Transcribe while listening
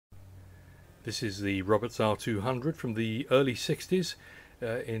This is the Roberts R200 from the early 60s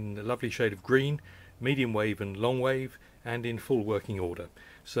in a lovely shade of green, medium wave and long wave, and in full working order.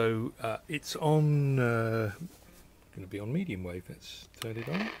 So it's on, going to be on medium wave. Let's turn it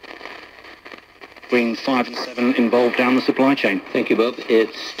on. Between 5 and 7 involved down the supply chain. Thank you, Bob.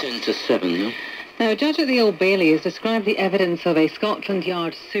 It's 10 to 7 now. Now, a judge at the Old Bailey has described the evidence of a Scotland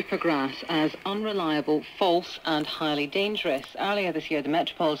Yard supergrass as unreliable, false and highly dangerous. Earlier this year, the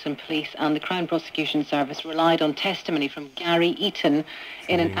Metropolitan Police and the Crown Prosecution Service relied on testimony from Gary Eaton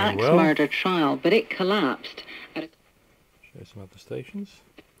in an axe murder trial, but it collapsed. Show some other stations.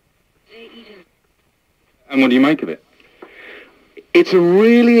 And what do you make of it? It's a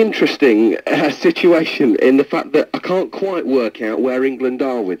really interesting situation in the fact that I can't quite work out where England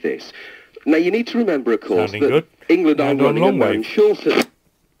are with this. Now, you need to remember, of course, Sounding that good. England are running a man shorter.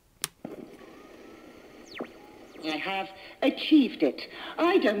 I have achieved it.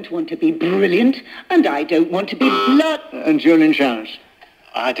 I don't want to be brilliant, and I don't want to be blood... And Julian Showers?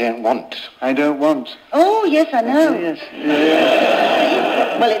 I don't want. Oh, yes, I know. Yes.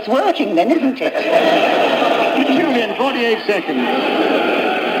 Well, it's working then, isn't it? Julian, 48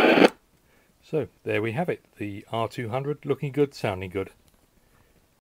 seconds. So there we have it, the R200 looking good, sounding good.